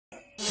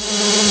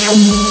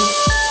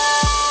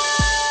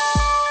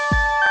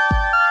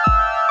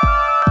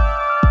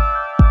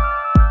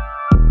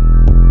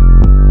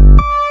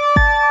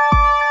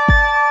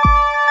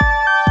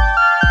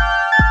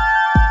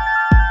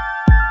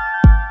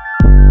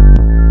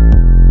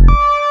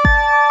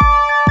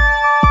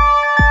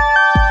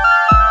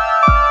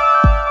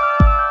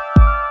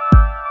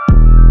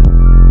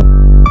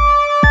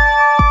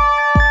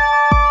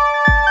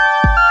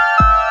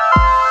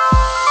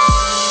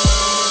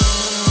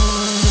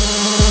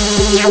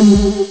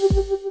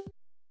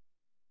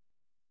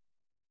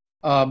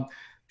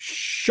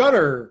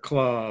Shudder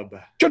Club.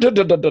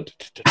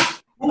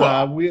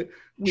 We've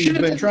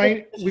been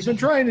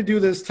trying to do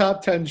this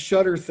top 10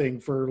 Shudder thing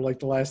for like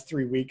the last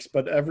 3 weeks,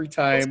 but every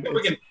time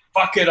we can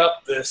fuck it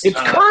up this it's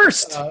time.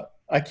 Cursed.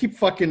 I keep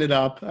fucking it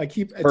up.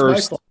 It's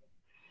Cursed. my fault.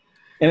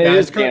 And it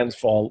is Dan's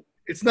fault.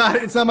 It's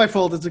not my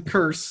fault. It's a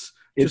curse.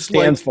 It's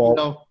Dan's fault.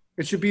 You know,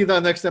 it should be the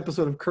next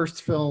episode of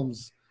Cursed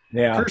Films.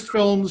 Yeah. Cursed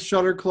Films,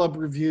 Shudder Club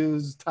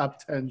reviews, top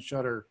 10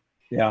 Shudder.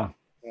 Yeah.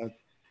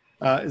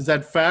 Is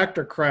that fact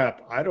or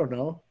crap? I don't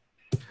know.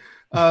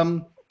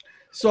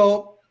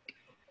 So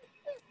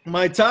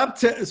my top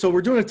 10. So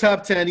we're doing a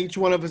top 10. Each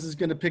one of us is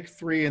going to pick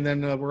 3, and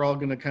then we're all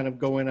going to kind of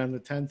go in on the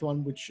 10th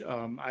one, which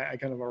I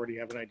kind of already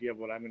have an idea of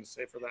what I'm going to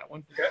say for that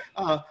one.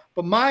 Okay.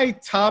 But my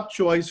top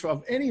choice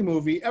of any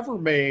movie ever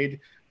made,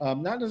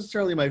 not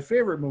necessarily my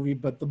favorite movie,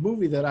 but the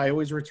movie that I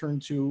always return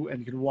to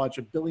and can watch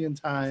a billion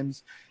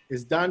times,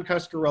 is Don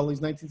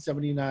Coscarelli's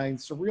 1979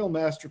 surreal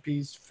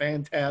masterpiece,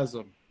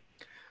 Phantasm,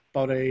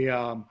 about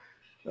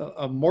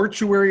a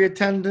mortuary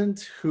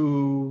attendant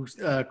who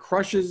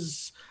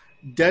crushes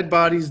dead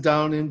bodies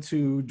down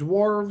into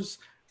dwarves,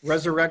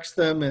 resurrects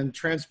them, and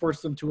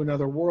transports them to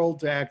another world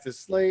to act as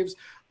slaves.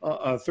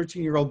 A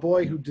 13-year-old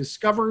boy who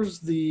discovers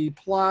the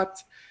plot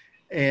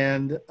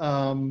and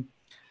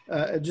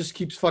just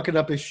keeps fucking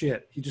up his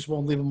shit. He just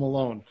won't leave him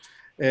alone.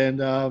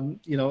 And,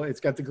 it's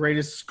got the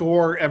greatest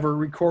score ever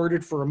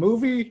recorded for a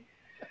movie.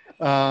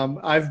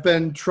 I've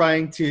been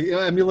trying to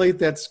emulate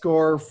that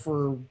score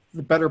for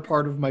the better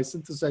part of my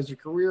synthesizer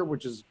career,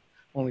 which is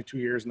only 2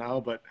 years now,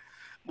 but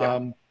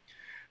and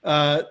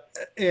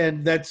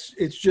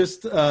it's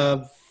just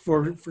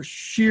for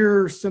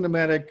sheer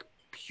cinematic,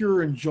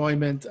 pure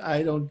enjoyment.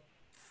 I don't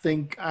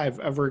think I've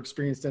ever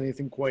experienced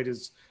anything quite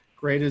as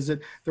great as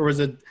it. There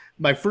was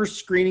my first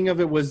screening of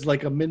it was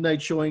like a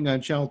midnight showing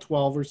on Channel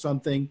 12 or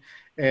something.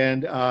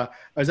 And I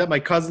was at my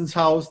cousin's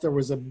house. There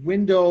was a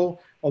window,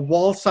 a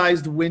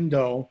wall-sized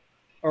window,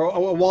 or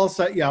a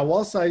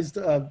wall-sized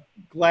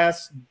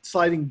glass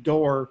sliding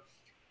door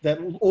that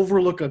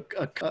overlooked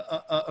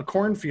a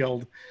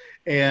cornfield.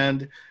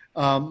 And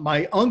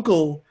my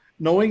uncle,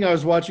 knowing I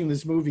was watching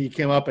this movie,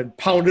 came up and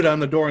pounded on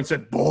the door and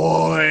said,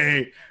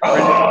 "Boy!"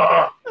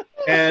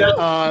 And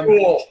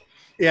cool.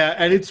 Yeah,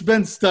 and it's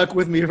been stuck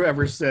with me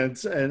ever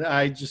since. And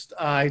I just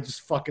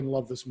fucking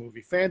love this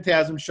movie.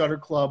 Phantasm, Shudder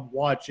Club,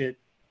 watch it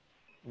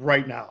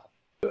right now.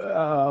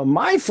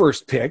 My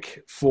first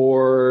pick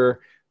for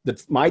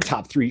my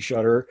top 3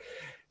 Shudder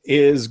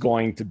is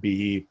going to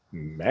be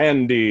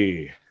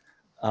Mandy.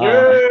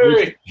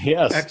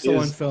 Yes,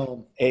 excellent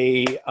film.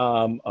 A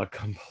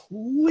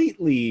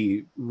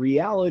completely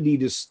reality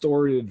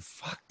distorted,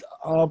 fucked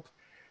up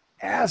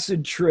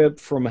acid trip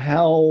from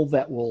hell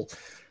that will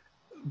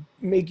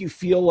make you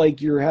feel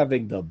like you're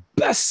having the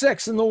best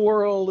sex in the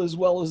world as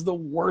well as the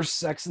worst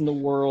sex in the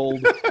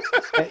world.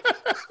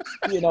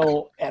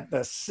 At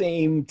the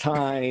same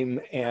time,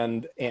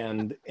 and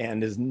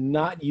is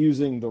not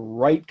using the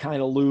right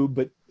kind of lube,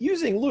 but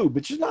using lube,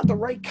 but just not the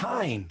right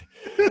kind.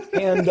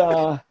 And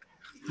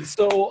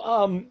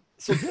so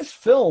this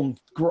film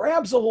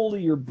grabs a hold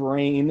of your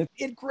brain.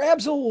 It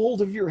grabs a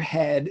hold of your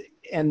head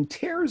and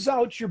tears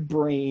out your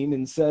brain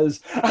and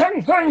says,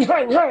 and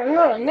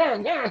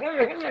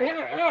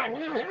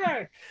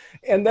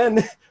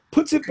then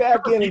puts it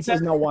back in and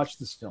says, now watch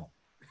this film.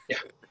 Yeah.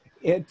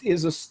 It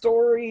is a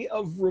story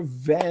of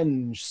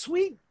revenge,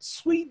 sweet,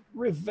 sweet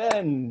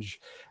revenge,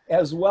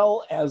 as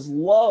well as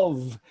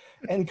love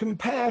and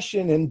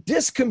compassion and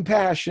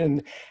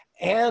discompassion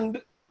and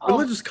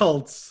religious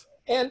cults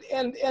and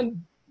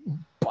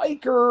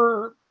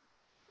biker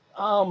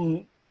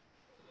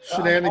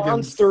shenanigans,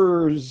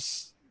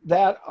 monsters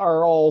that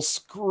are all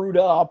screwed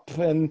up,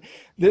 and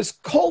this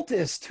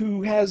cultist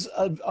who has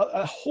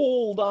a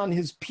hold on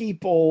his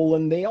people,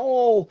 and they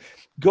all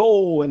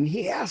go, and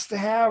he has to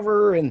have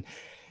her, and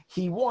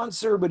he wants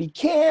her, but he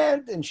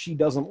can't, and she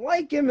doesn't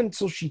like him, and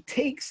so he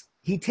takes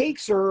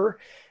her,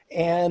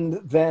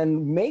 and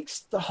then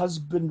makes the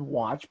husband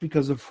watch,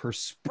 because of her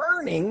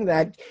spurning,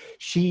 that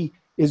she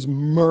is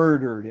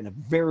murdered in a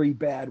very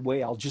bad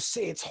way. I'll just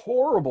say it's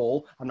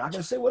horrible. I'm not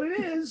going to say what it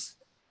is.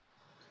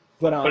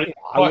 But it's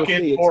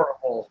fucking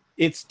horrible.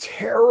 It's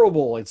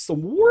terrible. It's the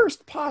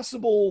worst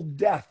possible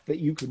death that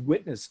you could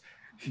witness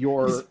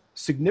your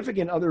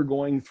significant other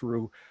going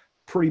through,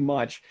 pretty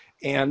much.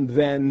 And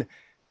then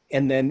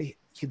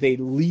they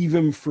leave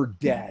him for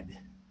dead.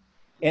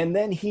 And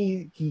then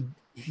he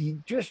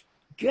just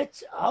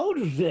gets out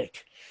of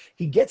it.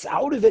 He gets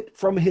out of it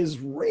from his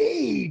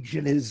rage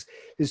and his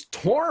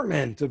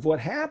torment of what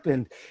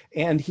happened,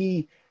 and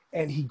he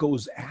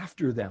goes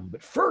after them.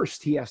 But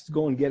first, he has to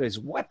go and get his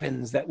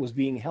weapons that was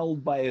being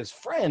held by his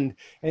friend.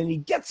 And he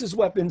gets his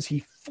weapons.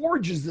 He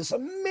forges this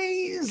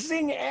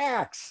amazing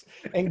axe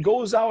and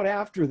goes out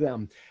after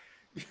them.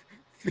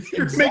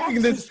 You're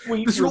making this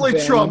really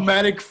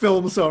traumatic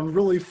film sound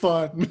really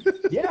fun.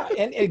 Yeah,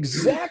 and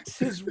exacts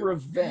his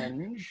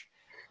revenge,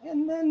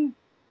 and then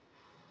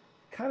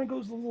kind of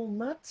goes a little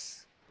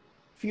nuts,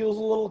 feels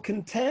a little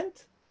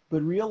content,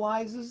 but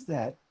realizes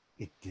that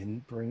it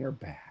didn't bring her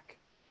back.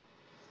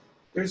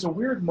 There's a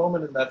weird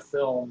moment in that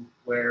film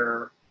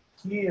where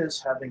he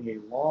is having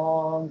a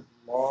long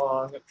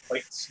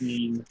fight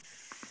scene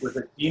with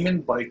a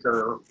demon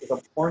biker with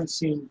a porn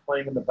scene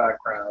playing in the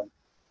background.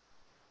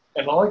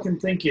 And all I can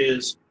think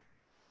is,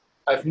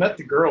 I've met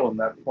the girl in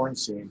that porn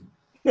scene.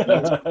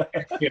 That's a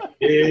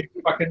big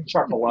fucking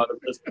chuckle out of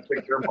this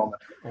particular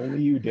moment.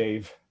 Only you,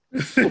 Dave.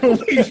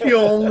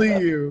 only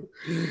you.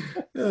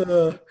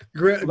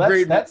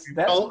 Great. That's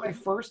my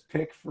first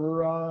pick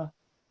for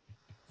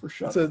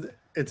Shudder.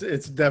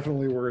 It's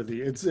definitely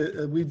worthy.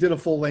 We did a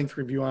full length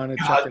review on it.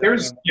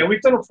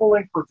 We've done a full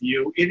length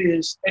review. It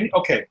is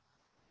okay.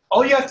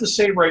 All you have to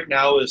say right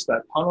now is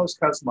that Panos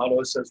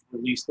Cosmatos has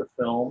released a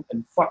film,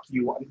 and fuck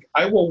you.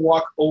 I will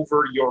walk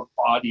over your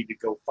body to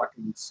go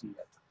fucking see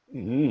it.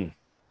 Mm-hmm.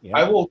 Yeah.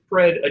 I will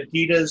tread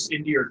Adidas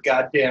into your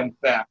goddamn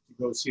back to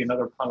go see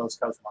another Panos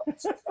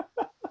Cosmatos.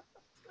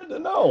 Good to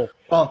know.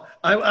 Well,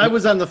 I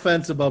was on the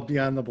fence about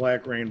Beyond the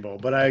Black Rainbow,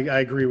 but I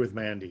agree with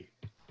Mandy.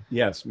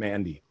 Yes,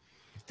 Mandy.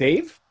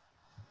 Dave?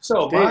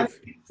 So my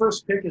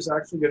first pick is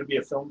actually going to be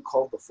a film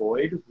called The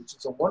Void, which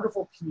is a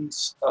wonderful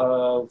piece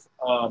of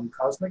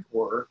cosmic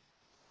horror.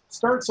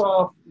 Starts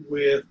off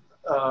with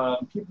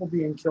people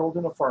being killed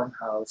in a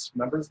farmhouse,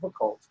 members of a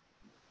cult.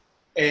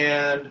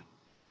 And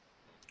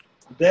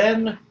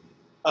then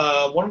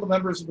one of the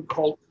members of the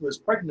cult who is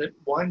pregnant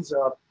winds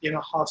up in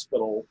a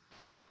hospital.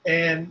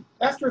 And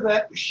after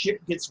that,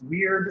 shit gets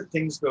weird,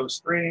 things go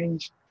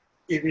strange.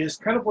 It is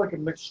kind of like a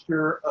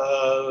mixture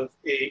of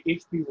a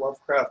H.P.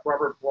 Lovecraft,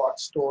 Robert Bloch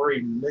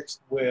story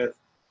mixed with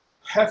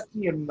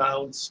hefty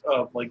amounts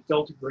of like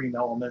Delta Green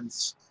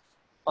elements.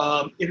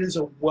 It is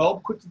a well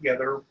put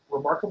together,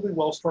 remarkably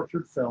well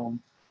structured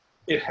film.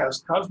 It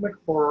has cosmic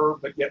horror,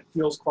 but yet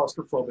feels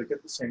claustrophobic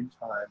at the same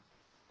time.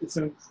 It's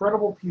an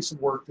incredible piece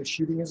of work. The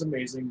shooting is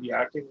amazing. The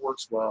acting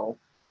works well.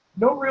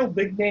 No real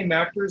big name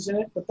actors in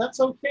it, but that's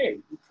okay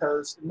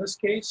because in this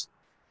case,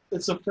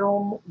 it's a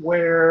film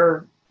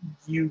where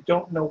you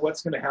don't know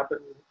what's going to happen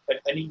at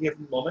any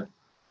given moment.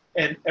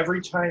 And every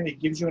time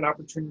it gives you an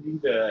opportunity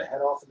to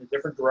head off in a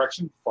different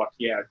direction, fuck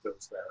yeah, it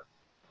goes there.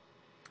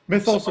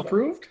 Mythos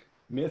approved?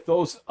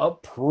 Mythos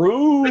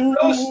approved.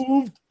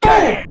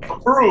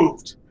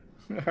 Approved.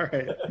 All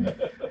right.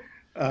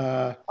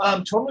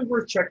 Totally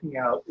worth checking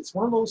out. It's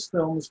one of those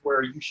films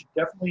where you should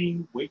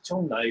definitely wait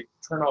till night,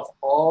 turn off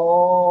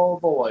all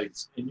the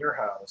lights in your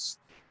house,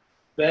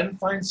 then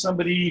find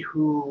somebody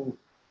who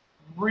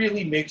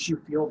really makes you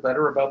feel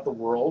better about the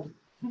world.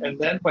 And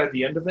then by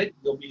the end of it,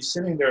 you'll be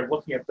sitting there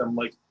looking at them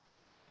like,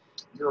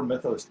 you're a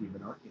Mythos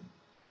demon, aren't you?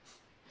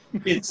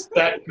 It's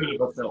that good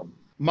of a film.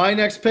 My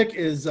next pick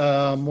is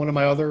one of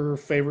my other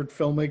favorite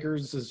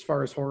filmmakers as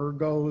far as horror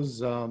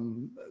goes.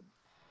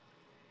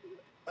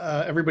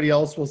 Everybody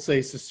else will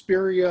say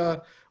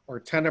Suspiria or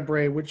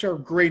Tenebrae, which are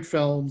great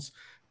films.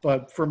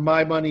 But for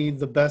my money,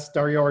 the best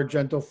Dario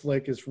Argento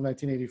flick is from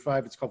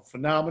 1985. It's called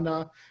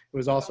Phenomena. It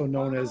was also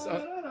known as...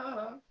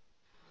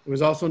 It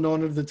was also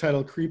known under the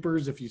title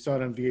Creepers, if you saw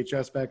it on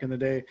VHS back in the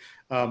day.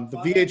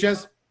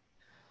 The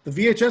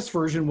VHS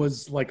version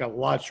was like a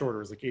lot shorter.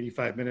 It was like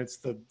 85 minutes.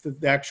 The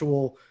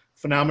actual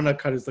Phenomena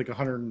cut is like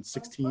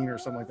 116 or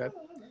something like that.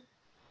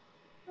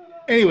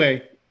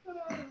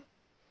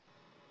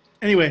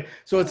 Anyway,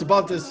 so it's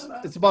about this.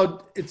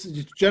 It's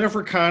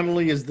Jennifer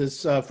Connelly is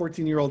this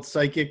 14-year-old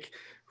psychic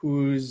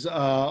who's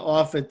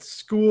off at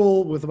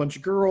school with a bunch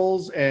of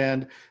girls,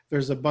 and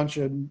there's a bunch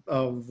of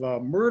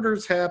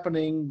murders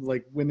happening,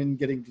 like women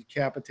getting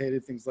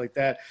decapitated, things like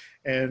that.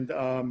 And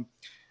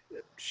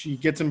she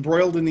gets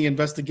embroiled in the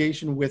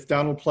investigation with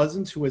Donald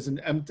Pleasance, who is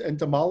an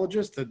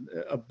entomologist, an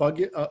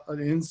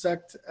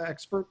insect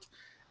expert.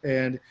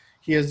 And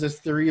he has this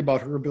theory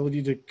about her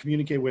ability to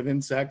communicate with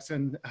insects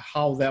and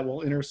how that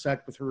will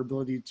intersect with her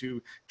ability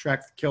to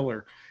track the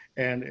killer.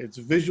 And it's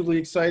visually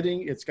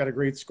exciting. It's got a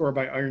great score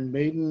by Iron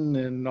Maiden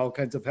and all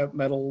kinds of heavy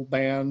metal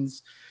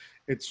bands.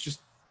 It's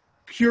just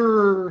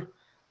pure.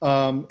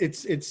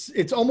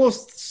 It's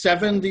almost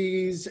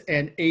 70s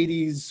and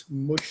 80s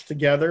mushed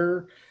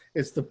together.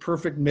 It's the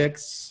perfect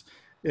mix.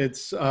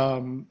 It's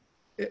there's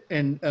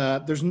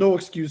no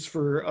excuse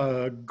for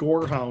a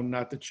gorehound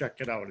not to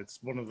check it out. It's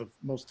one of the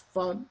most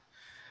fun,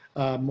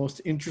 most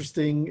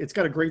interesting. It's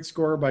got a great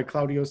score by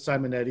Claudio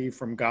Simonetti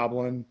from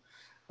Goblin.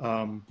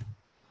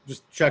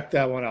 Just check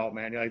that one out,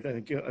 man. I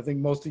think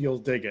most of you'll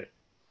dig it.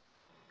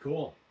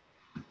 Cool.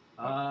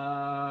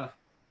 My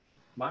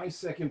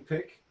second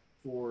pick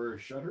for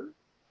Shudder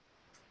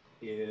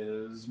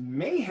is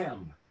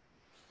Mayhem.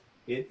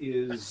 It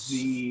is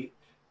the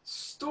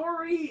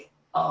story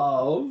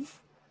of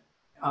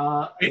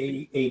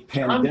a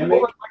pandemic.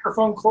 Hold that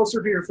microphone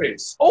closer to your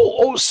face.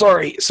 Oh,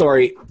 sorry.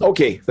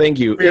 Okay, thank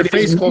you. Your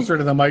face closer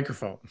to the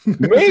microphone.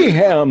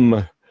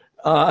 Mayhem,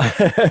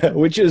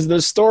 which is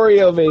the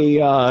story of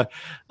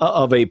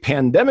a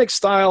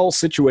pandemic-style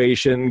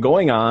situation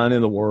going on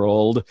in the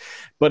world.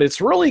 But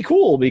it's really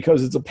cool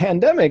because it's a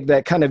pandemic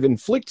that kind of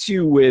inflicts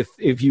you with,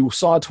 if you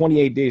saw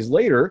 28 Days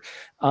Later,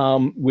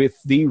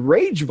 with the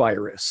rage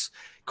virus,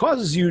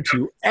 causes you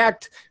to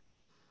act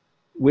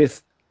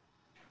with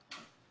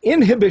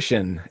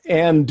inhibition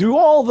and do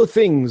all the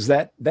things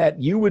that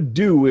you would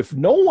do if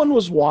no one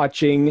was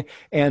watching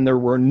and there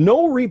were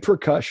no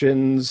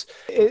repercussions.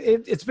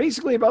 It's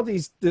basically about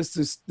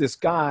this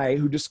guy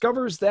who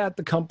discovers that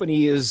the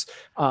company is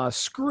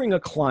screwing a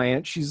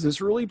client. She's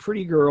this really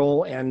pretty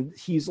girl, and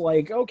he's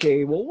like,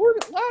 okay, well, why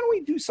don't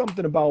we do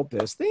something about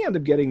this? They end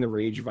up getting the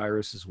rage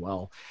virus as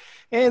well,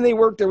 and they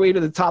work their way to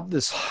the top of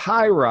this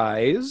high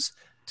rise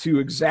to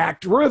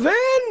exact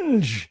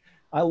revenge.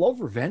 I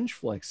love revenge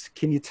flicks.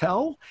 Can you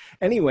tell?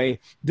 Anyway,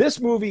 this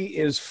movie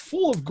is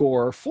full of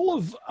gore, full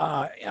of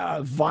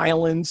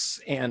violence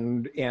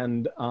and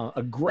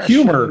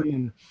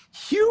aggression,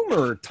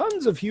 humor,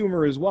 tons of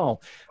humor as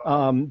well.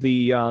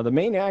 The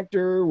main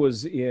actor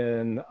was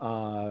in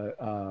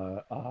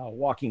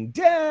Walking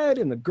Dead,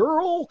 and the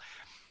girl,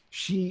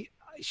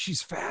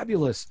 she's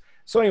fabulous.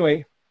 So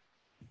anyway,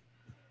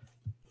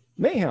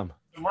 Mayhem.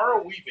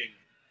 Tomorrow Weaving.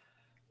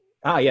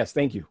 Ah, yes,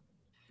 thank you.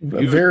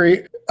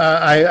 Very,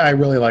 I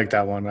really like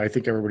that one. I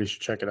think everybody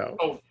should check it out.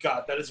 Oh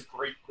God, that is a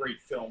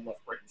great film. Left,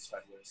 right, and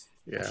sideways.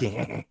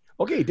 Yeah.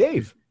 Okay,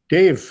 Dave.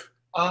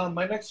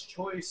 My next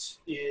choice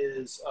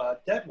is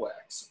Dead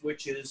Wax,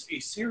 which is a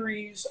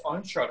series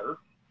on Shudder.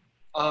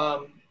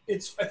 I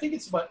think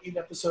it's about 8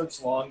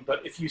 episodes long,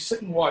 but if you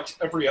sit and watch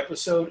every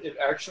episode, it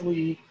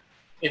actually,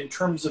 in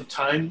terms of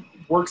time,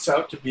 works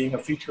out to being a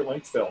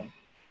feature-length film.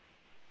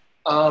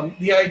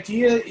 The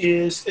idea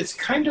is it's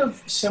kind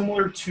of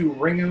similar to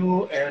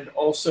Ringu and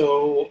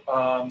also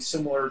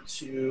similar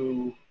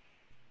to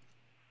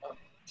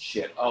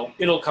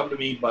it'll come to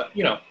me, but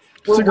you know,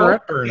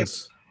 Cigarette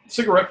Burns.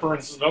 Cigarette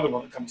Burns is another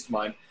one that comes to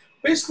mind.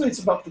 Basically, it's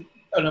about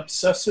an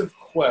obsessive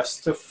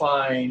quest to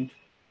find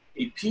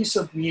a piece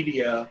of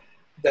media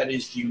that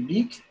is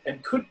unique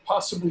and could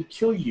possibly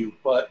kill you.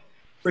 But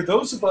for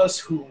those of us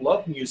who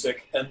love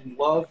music and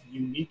love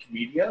unique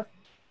media,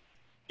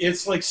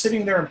 it's like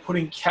sitting there and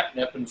putting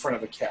catnip in front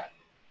of a cat.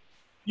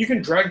 You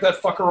can drag that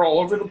fucker all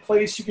over the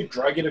place. You can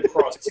drag it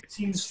across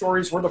 16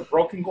 stories worth of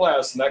broken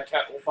glass, and that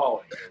cat will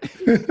follow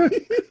you.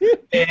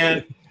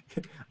 And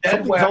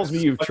something tells me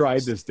you've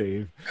tried this,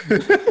 Dave.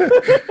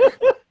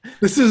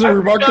 This is a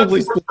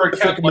remarkably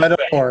specific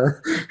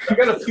metaphor. I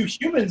got a few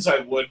humans I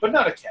would, but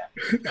not a cat.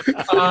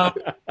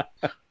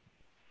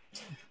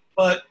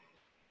 But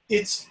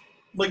it's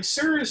like,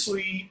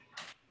 seriously,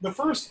 the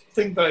first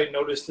thing that I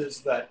noticed is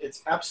that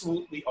it's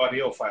absolutely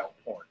audiophile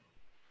porn.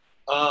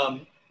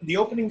 The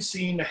opening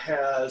scene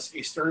has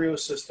a stereo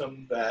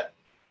system that,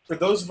 for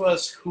those of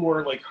us who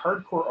are like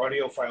hardcore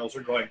audiophiles,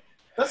 are going,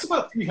 that's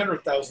about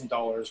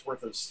 $300,000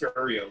 worth of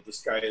stereo this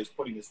guy is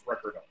putting his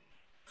record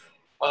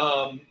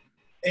on.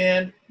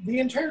 And the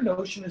entire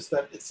notion is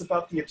that it's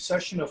about the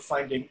obsession of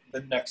finding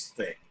the next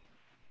thing.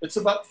 It's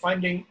about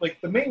finding,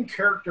 like, the main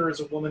character is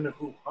a woman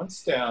who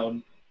hunts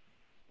down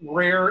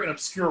rare and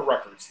obscure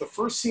records. The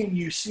first scene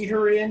you see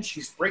her in,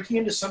 she's breaking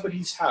into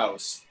somebody's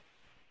house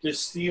to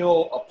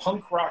steal a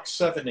punk rock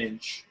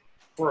 7-inch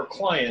for a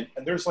client,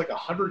 and there's like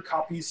 100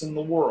 copies in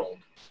the world,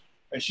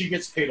 and she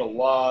gets paid a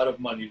lot of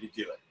money to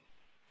do it.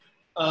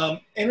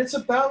 And it's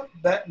about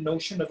that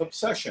notion of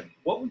obsession.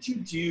 What would you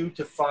do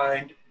to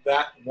find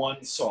that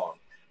one song?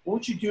 What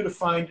would you do to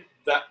find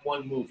that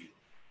one movie?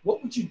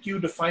 What would you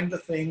do to find the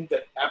thing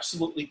that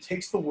absolutely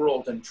takes the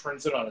world and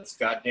turns it on its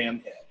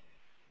goddamn head?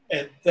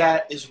 And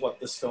that is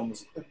what this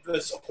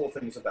whole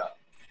thing is about.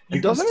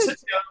 You can sit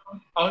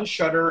down on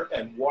Shudder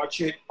and watch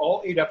it,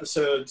 all 8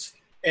 episodes,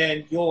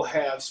 and you'll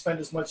have spent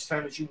as much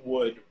time as you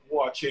would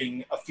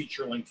watching a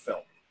feature-length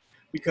film.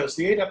 Because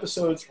the 8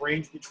 episodes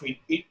range between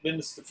 8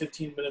 minutes to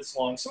 15 minutes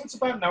long, so it's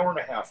about an hour and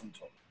a half in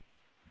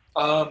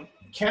total.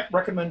 Can't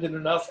recommend it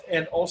enough,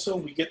 and also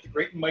we get the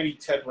great and mighty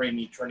Ted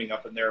Raimi turning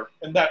up in there,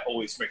 and that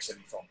always makes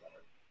any film better.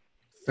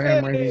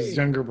 Sam Raimi's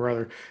younger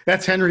brother.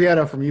 That's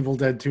Henrietta from Evil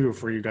Dead 2,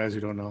 for you guys who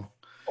don't know.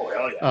 Oh,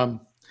 hell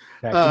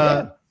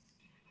yeah.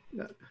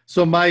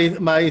 So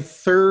my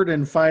third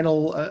and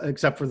final,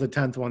 except for the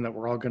 10th one that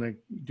we're all going to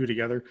do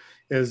together,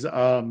 is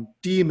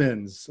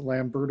Demons,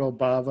 Lamberto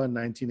Bava,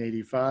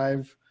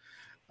 1985.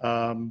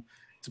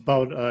 It's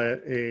about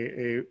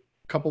a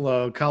couple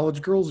of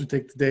college girls who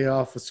take the day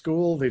off of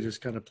school. They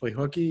just kind of play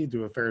hooky,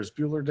 do a Ferris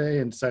Bueller day,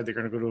 and decide they're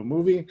going to go to a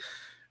movie.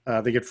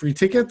 They get free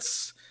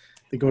tickets.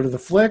 They go to the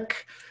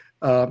flick.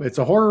 It's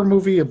a horror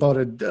movie about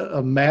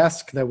a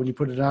mask that when you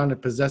put it on,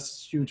 it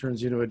possesses you,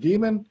 turns you into a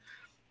demon.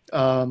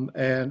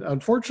 And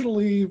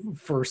unfortunately,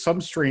 for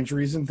some strange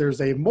reason,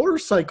 there's a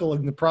motorcycle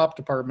in the prop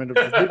department of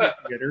the movie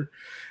theater,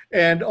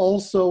 and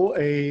also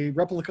a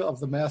replica of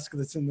the mask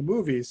that's in the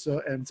movie.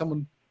 So, and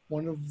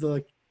one of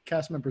the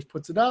cast members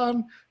puts it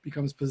on,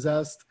 becomes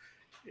possessed,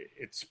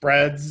 it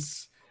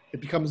spreads,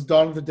 it becomes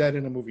Dawn of the Dead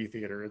in a movie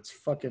theater. It's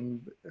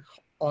fucking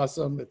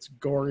awesome. It's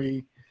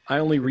gory. I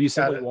only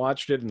recently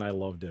watched it and I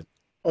loved it.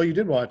 Oh, you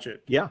did watch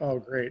it? Yeah. Oh,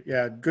 great.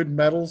 Yeah, good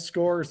metal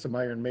score, some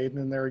Iron Maiden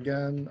in there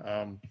again.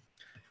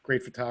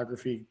 Great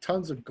photography,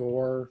 tons of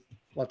gore,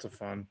 lots of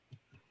fun.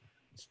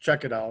 Let's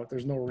check it out.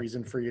 There's no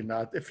reason for you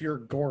not. If you're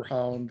a gore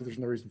hound, there's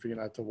no reason for you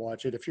not to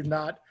watch it. If you're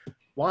not,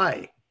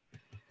 why?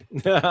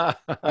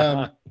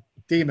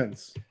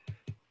 Demons.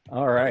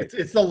 All right.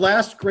 It's the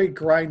last great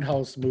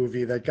Grindhouse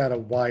movie that got a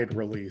wide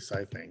release,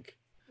 I think.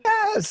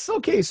 Yes.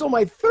 Okay. So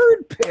my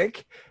third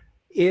pick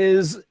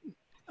is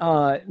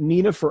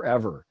Nina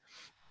Forever.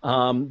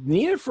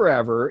 Nina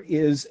Forever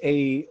is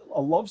a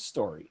love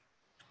story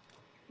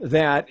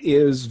that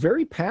is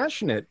very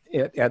passionate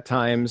at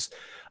times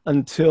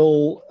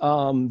until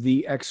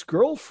the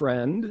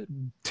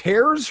ex-girlfriend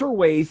tears her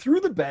way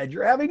through the bed.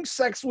 You're having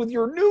sex with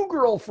your new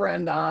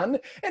girlfriend and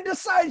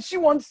decides she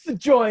wants to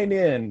join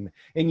in.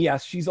 And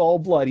yes, she's all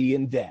bloody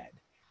and dead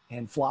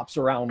and flops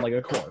around like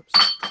a corpse.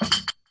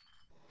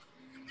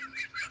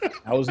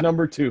 That was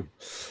number 2.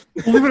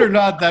 Believe it or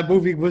not, that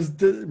movie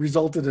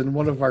resulted in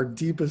one of our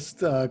deepest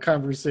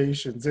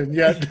conversations, and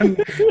yet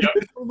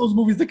it's one of those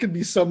movies that can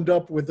be summed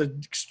up with an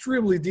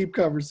extremely deep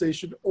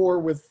conversation or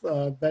with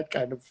that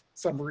kind of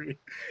summary.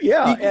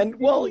 Yeah, and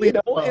well, you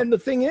know, and the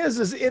thing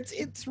is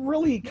it's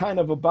really kind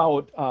of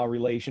about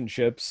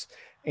relationships,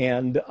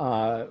 and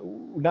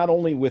not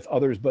only with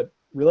others, but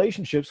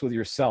relationships with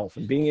yourself,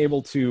 and being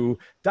able to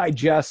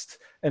digest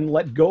and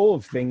let go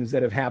of things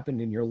that have happened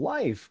in your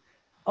life.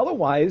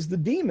 Otherwise, the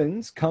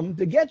demons come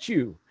to get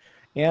you.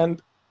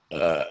 And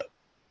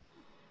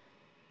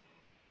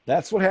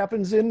that's what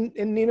happens in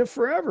Nina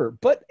Forever.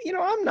 But, you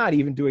know, I'm not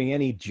even doing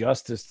any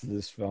justice to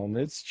this film.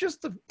 It's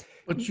just a...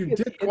 But you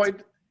did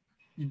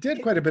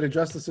quite a bit of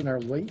justice in our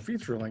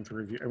feature-length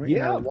review. I mean,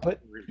 yeah, but,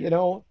 you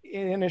know,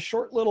 in a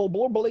short little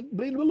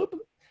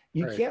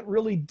you can't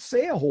really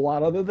say a whole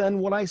lot other than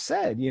what I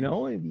said. You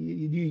know,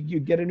 you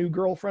get a new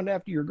girlfriend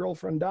after your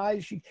girlfriend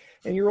dies,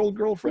 and your old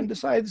girlfriend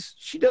decides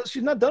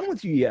she's not done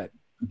with you yet,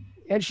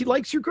 and she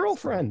likes your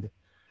girlfriend.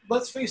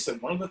 Let's face it,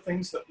 one of the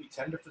things that we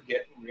tend to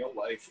forget in real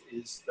life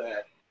is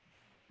that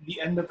the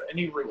end of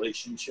any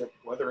relationship,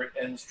 whether it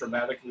ends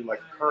dramatically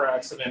like a car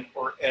accident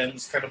or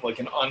ends kind of like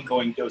an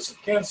ongoing dose of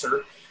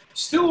cancer,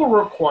 still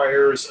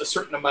requires a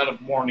certain amount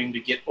of mourning to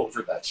get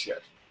over that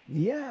shit.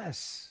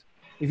 Yes.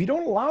 If you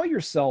don't allow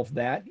yourself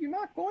that, you're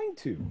not going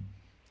to.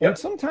 Yep. And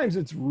sometimes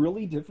it's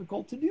really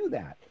difficult to do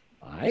that.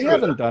 I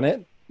haven't done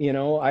it. You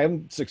know, I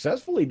haven't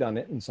successfully done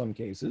it in some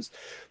cases.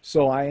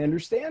 So I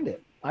understand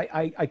it.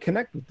 I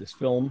connect with this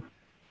film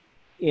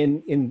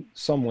in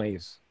some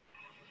ways.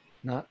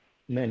 Not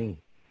many.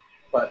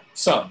 But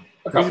some.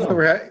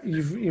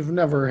 You've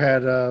never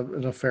had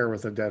an affair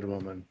with a dead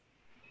woman.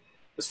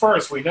 As far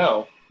as we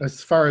know.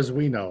 As far as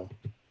we know.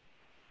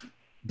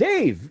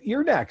 Dave,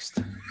 you're next.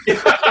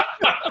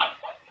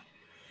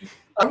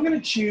 I'm going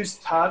to choose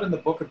Todd and the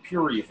Book of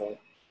Pure Evil,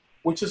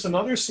 which is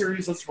another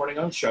series that's running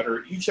on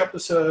Shudder. Each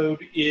episode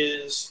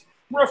is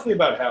roughly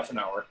about half an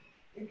hour.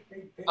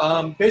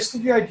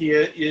 Basically, the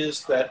idea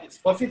is that it's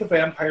Buffy the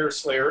Vampire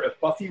Slayer if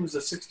Buffy was a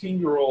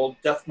 16-year-old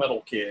death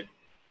metal kid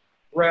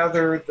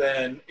rather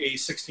than a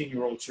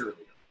 16-year-old cheerleader.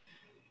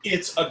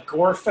 It's a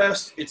gore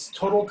fest. It's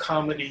total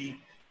comedy.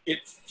 It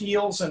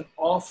feels an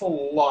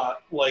awful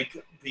lot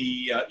like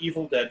the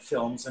Evil Dead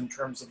films in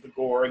terms of the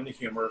gore and the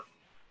humor.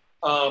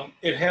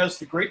 It has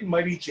the great and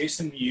mighty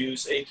Jason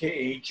Mewes,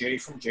 a.k.a. Jay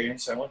from Jay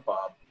and Silent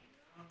Bob.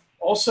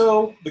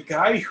 Also, the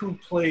guy who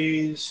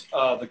plays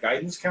the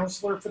guidance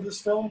counselor for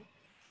this film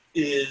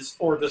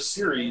or this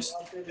series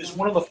is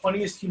one of the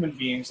funniest human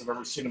beings I've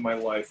ever seen in my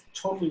life.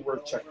 Totally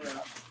worth checking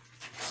out.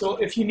 So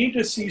if you need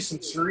to see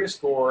some serious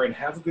gore and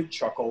have a good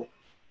chuckle,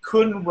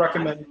 couldn't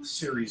recommend the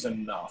series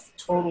enough.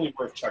 Totally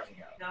worth checking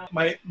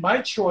out.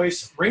 My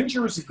choice,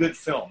 Ranger is a good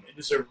film. It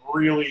is a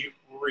really,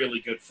 really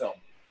good film.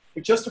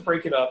 But just to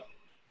break it up,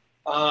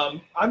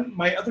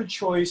 my other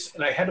choice,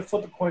 and I had to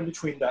flip a coin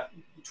between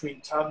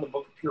Todd and the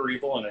Book of Pure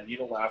Evil, and I need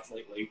a laugh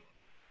lately.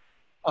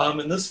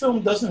 And this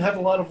film doesn't have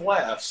a lot of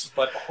laughs,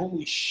 but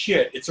holy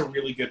shit, it's a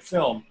really good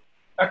film.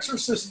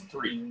 Exorcist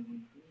 3.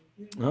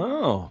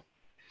 Oh.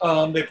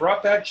 They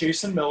brought back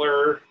Jason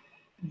Miller.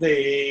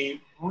 They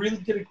really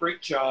did a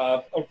great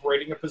job of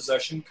writing a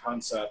possession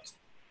concept.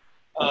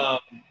 I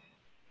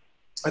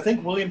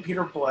think William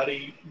Peter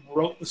Blatty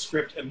wrote the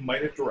script and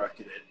might have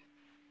directed it.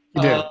 He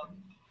did.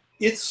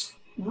 It's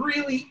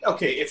really,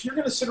 okay, if you're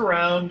going to sit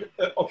around,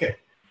 okay,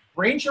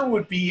 Ranger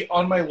would be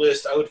on my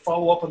list. I would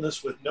follow up on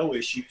this with no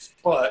issues,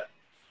 but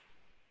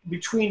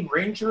between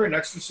Ranger and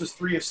Exorcist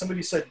 3, if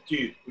somebody said,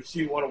 dude, which do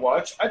you want to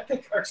watch? I'd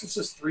pick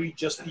Exorcist 3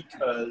 just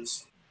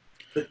because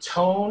the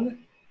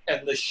tone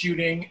and the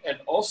shooting, and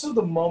also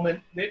the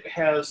moment it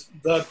has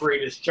the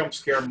greatest jump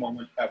scare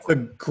moment ever. The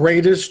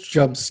greatest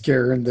jump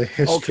scare in the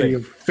history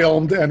of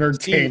filmed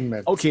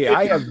entertainment. Okay,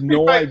 I have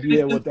no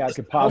idea what that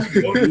could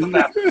possibly be.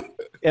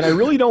 And I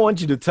really don't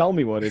want you to tell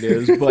me what it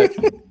is, but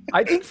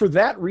I think for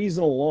that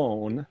reason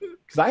alone,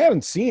 because I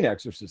haven't seen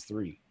Exorcist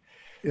 3.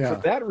 Yeah.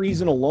 For that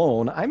reason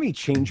alone, I may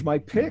change my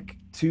pick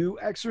to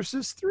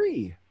Exorcist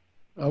 3.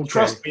 Okay.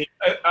 Trust me,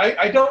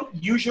 I don't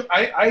usually,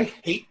 I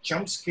hate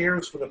jump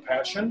scares with a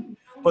passion,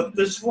 but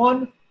this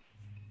one,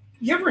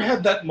 you ever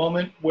had that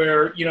moment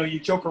where, you know, you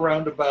joke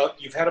around about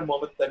you've had a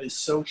moment that is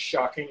so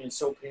shocking and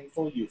so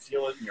painful you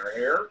feel it in your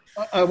hair?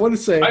 I want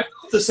to say I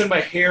felt this in my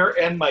hair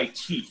and my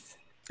teeth.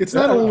 it's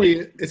not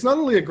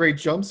only a great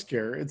jump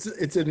scare, it's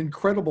an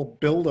incredible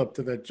build up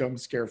to that jump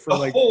scare for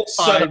like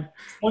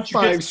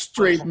five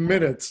straight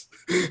minutes.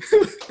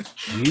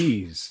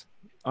 Jeez.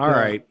 All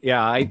right.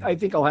 Yeah, I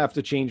think I'll have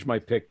to change my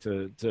pick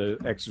to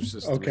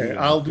Exorcist 3. Okay,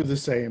 I'll do the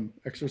same.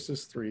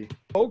 Exorcist 3.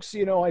 Folks,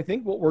 you know, I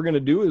think what we're going to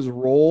do is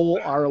roll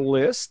our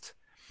list.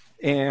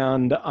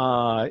 And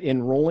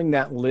in rolling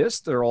that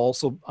list, I'm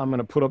going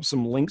to put up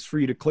some links for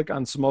you to click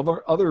on some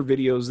other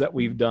videos that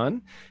we've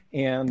done.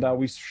 And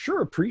we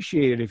sure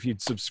appreciate it if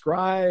you'd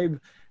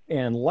subscribe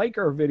and like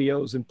our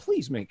videos. And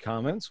please make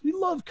comments. We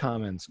love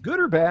comments, good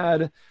or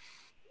bad,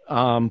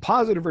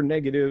 positive or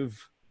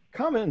negative.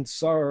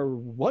 Comments are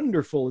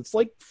wonderful. It's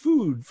like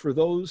food for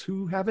those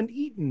who haven't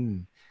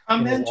eaten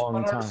in a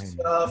long time.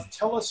 Stuff.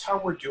 Tell us how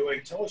we're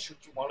doing. Tell us what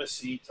you want to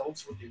see. Tell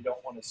us what you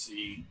don't want to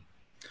see.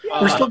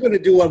 We're still going to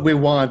do what we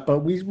want,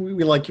 but we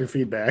like your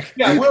feedback.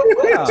 Yeah,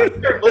 we'll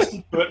sit there and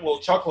listen to it. We'll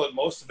chuckle at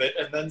most of it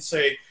and then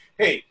say,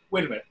 hey,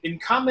 wait a minute. In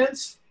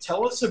comments,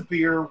 tell us a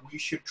beer we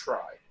should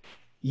try.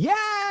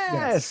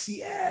 Yes.